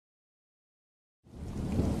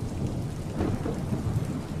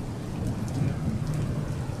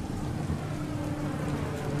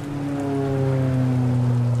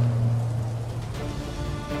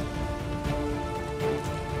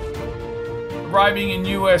arriving in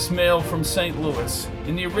U.S. mail from St. Louis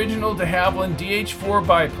in the original de Havilland DH-4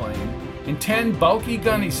 biplane and 10 bulky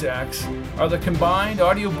gunny sacks are the combined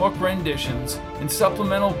audiobook renditions and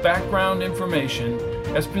supplemental background information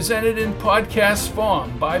as presented in podcast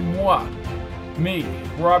form by me,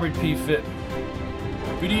 Robert P. Fitton.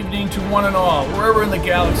 Good evening to one and all, wherever in the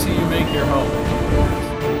galaxy you make your home.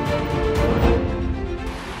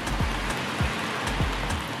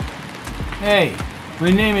 Hey, my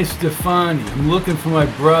name is Stefani. I'm looking for my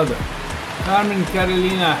brother. Carmen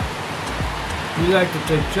Carolina. You like to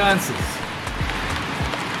take chances?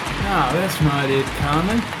 No, that's not it,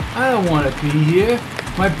 Carmen. I don't want to be here.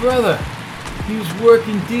 My brother, he was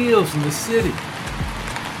working deals in the city.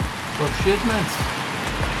 For shipments?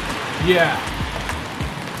 Yeah.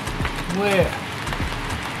 Where?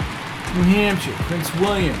 New Hampshire, Prince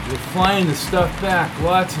William. They're flying the stuff back.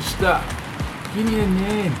 Lots of stuff. Give me a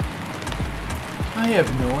name. I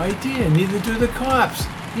have no idea. Neither do the cops.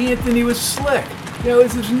 Anthony was Slick. That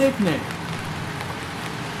was his nickname.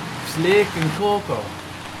 Slick and Coco.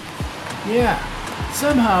 Yeah.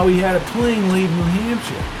 Somehow he had a plane leave New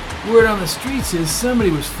Hampshire. Word on the streets is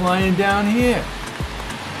somebody was flying down here.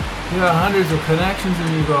 You got hundreds of connections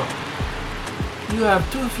and you go, you have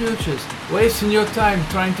two futures, wasting your time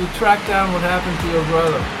trying to track down what happened to your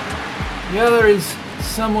brother. The other is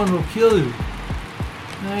someone will kill you.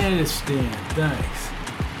 I understand, thanks.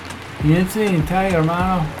 Piense en ti,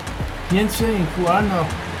 hermano. Piense en cuando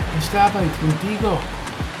estaba contigo.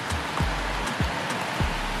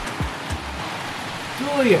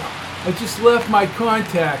 Julia, I just left my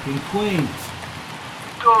contact in Queens.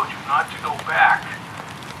 Told you not to go back.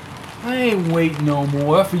 I ain't waiting no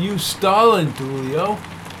more for you stalling, Julio.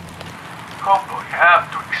 Coco, you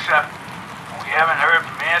have to accept it. We haven't heard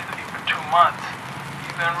from Anthony for 2 months.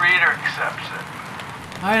 Even Rita accepts it.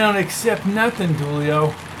 I don't accept nothing,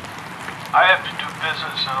 Julio. I have to do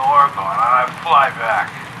business in Oregon and I fly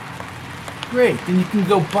back. Great, then you can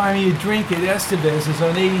go buy me a drink at Estevez's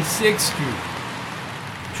on 86th Street.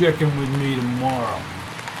 Check in with me tomorrow.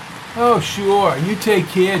 Oh, sure. You take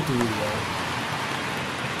care, Julio.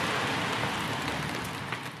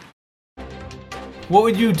 What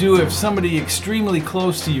would you do if somebody extremely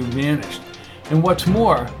close to you vanished? And what's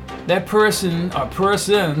more, that person or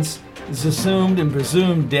persons is assumed and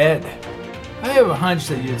presumed dead. I have a hunch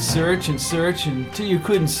that you'd search until you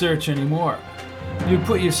couldn't search anymore. You'd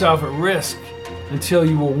put yourself at risk until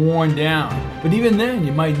you were worn down. But even then,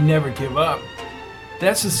 you might never give up.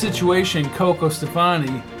 That's the situation Coco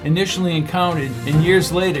Stefani initially encountered, and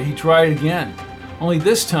years later he tried again. Only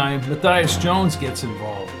this time, Matthias Jones gets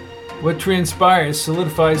involved. What transpires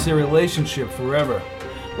solidifies their relationship forever.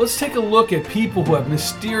 Let's take a look at people who have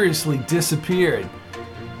mysteriously disappeared.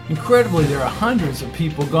 Incredibly, there are hundreds of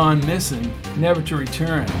people gone missing, never to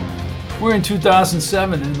return. We're in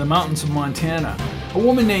 2007 in the mountains of Montana. A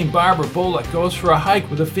woman named Barbara Bullock goes for a hike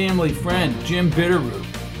with a family friend, Jim Bitterroot.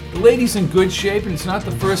 The lady's in good shape and it's not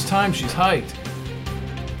the first time she's hiked.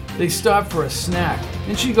 They stop for a snack,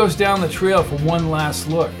 and she goes down the trail for one last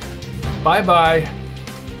look. Bye-bye.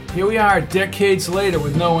 Here we are decades later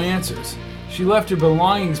with no answers. She left her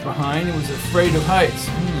belongings behind and was afraid of heights.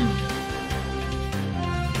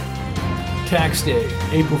 Tax day,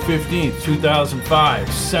 April 15th,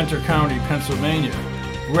 2005, Center County, Pennsylvania.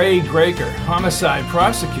 Ray Graker, homicide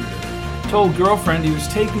prosecutor, told girlfriend he was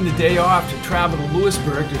taking the day off to travel to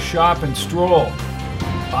Lewisburg to shop and stroll.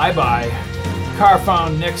 Bye-bye. Car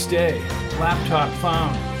found next day. Laptop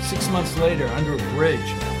found 6 months later under a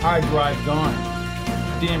bridge. Hard drive gone.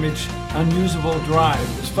 Damaged, unusable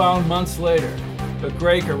drive was found months later, but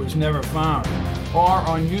Graker was never found. Or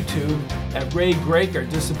on YouTube at Ray Graker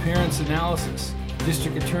Disappearance Analysis.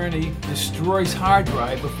 District Attorney destroys hard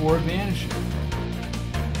drive before vanishing.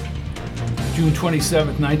 June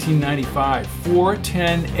 27, 1995,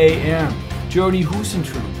 4:10 a.m. Jody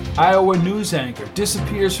Husentroop, Iowa news anchor,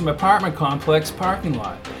 disappears from apartment complex parking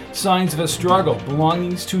lot. Signs of a struggle,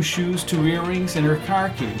 belongings, 2 shoes, 2 earrings, and her car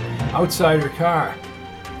key outside her car.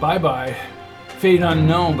 Bye-bye. Fate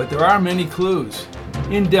unknown, but there are many clues.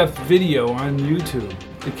 In-depth video on YouTube.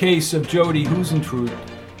 The case of Jody Husentroop.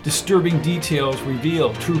 Disturbing details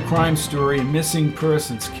revealed. True crime story and missing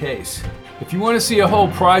persons case. If you want to see a whole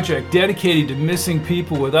project dedicated to missing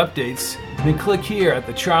people with updates, then click here at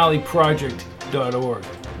thecharlieproject.org.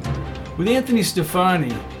 With Anthony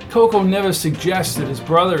Stefani, Coco never suggests that his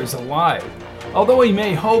brother is alive. Although he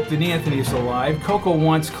may hope that Anthony is alive, Coco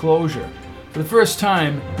wants closure. For the first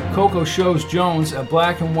time, Coco shows Jones a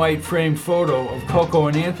black and white framed photo of Coco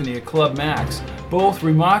and Anthony at Club Max, both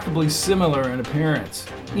remarkably similar in appearance.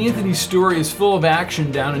 Anthony's story is full of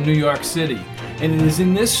action down in New York City. And it is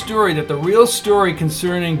in this story that the real story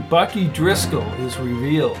concerning Bucky Driscoll is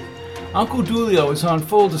revealed. Uncle Dulio is on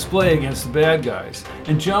full display against the bad guys,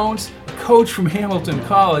 and Jones, a coach from Hamilton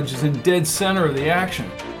College, is in dead center of the action.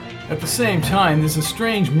 At the same time, there's a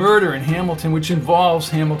strange murder in Hamilton which involves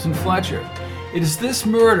Hamilton Fletcher. It is this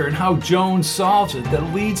murder and how Jones solves it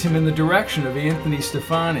that leads him in the direction of Anthony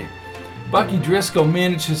Stefani. Bucky Driscoll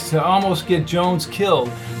manages to almost get Jones killed,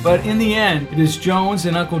 but in the end, it is Jones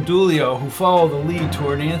and Uncle Dulio who follow the lead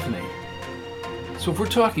toward Anthony. So if we're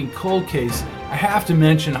talking cold case, I have to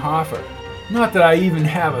mention Hoffa. Not that I even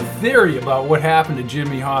have a theory about what happened to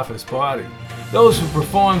Jimmy Hoffa's body. Those who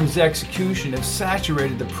performed his execution have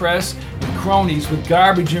saturated the press and cronies with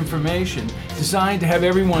garbage information designed to have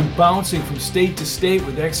everyone bouncing from state to state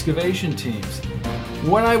with excavation teams.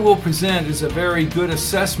 What I will present is a very good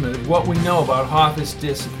assessment of what we know about Hoffa's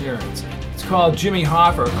disappearance. It's called Jimmy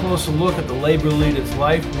Hoffa, a closer look at the labor leader's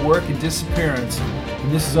life, work, and disappearance,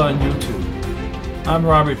 and this is on YouTube. I'm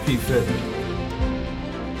Robert P. Fitton.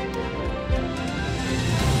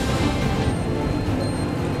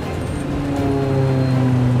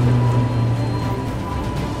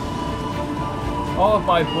 All of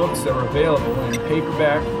my books are available in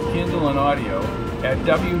paperback, Kindle, and audio at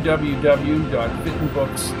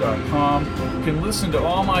www.fittonbooks.com. You can listen to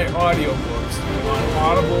all my audiobooks on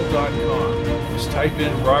audible.com. Just type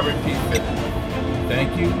in Robert P. Fitton.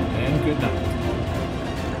 Thank you and good night.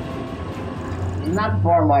 Not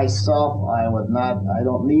for myself, I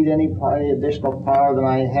don't need any additional power than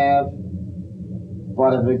I have.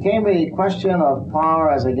 But if it came a question of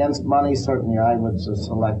power as against money, certainly I would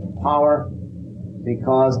select power.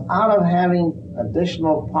 Because out of having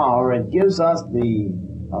additional power, it gives us the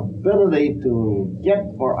ability to get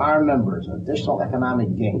for our members additional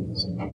economic gains.